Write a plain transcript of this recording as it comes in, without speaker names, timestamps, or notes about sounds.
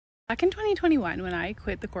Back in 2021, when I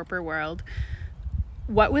quit the corporate world,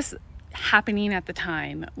 what was happening at the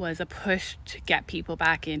time was a push to get people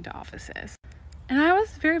back into offices. And I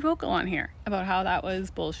was very vocal on here about how that was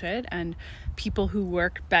bullshit, and people who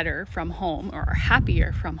work better from home or are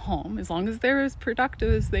happier from home, as long as they're as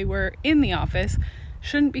productive as they were in the office,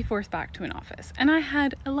 shouldn't be forced back to an office. And I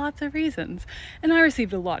had lots of reasons, and I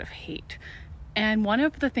received a lot of hate. And one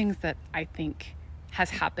of the things that I think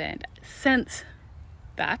has happened since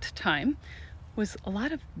that time was a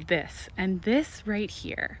lot of this. And this right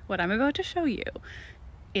here, what I'm about to show you,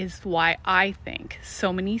 is why I think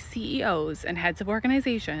so many CEOs and heads of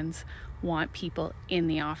organizations want people in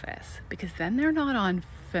the office, because then they're not on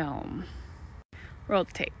film. Roll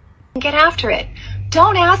the tape. Get after it.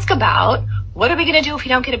 Don't ask about what are we going to do if we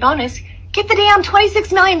don't get a bonus. Get the damn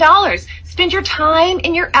 $26 million. Spend your time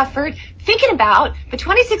and your effort thinking about the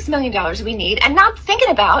 $26 million we need and not thinking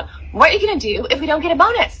about what you're going to do if we don't get a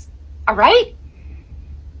bonus. All right?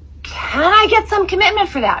 Can I get some commitment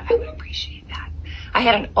for that? I would appreciate that. I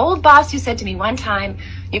had an old boss who said to me one time,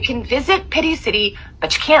 you can visit Pity City,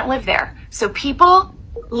 but you can't live there. So people,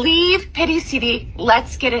 leave Pity City.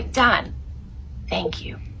 Let's get it done. Thank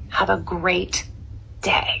you. Have a great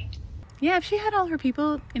day. Yeah, if she had all her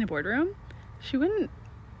people in a boardroom, she wouldn't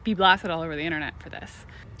be blasted all over the internet for this.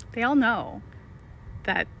 They all know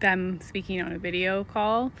that them speaking on a video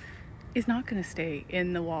call is not going to stay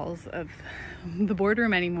in the walls of the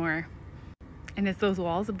boardroom anymore. And it's those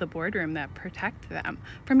walls of the boardroom that protect them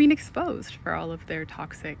from being exposed for all of their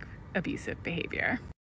toxic, abusive behavior.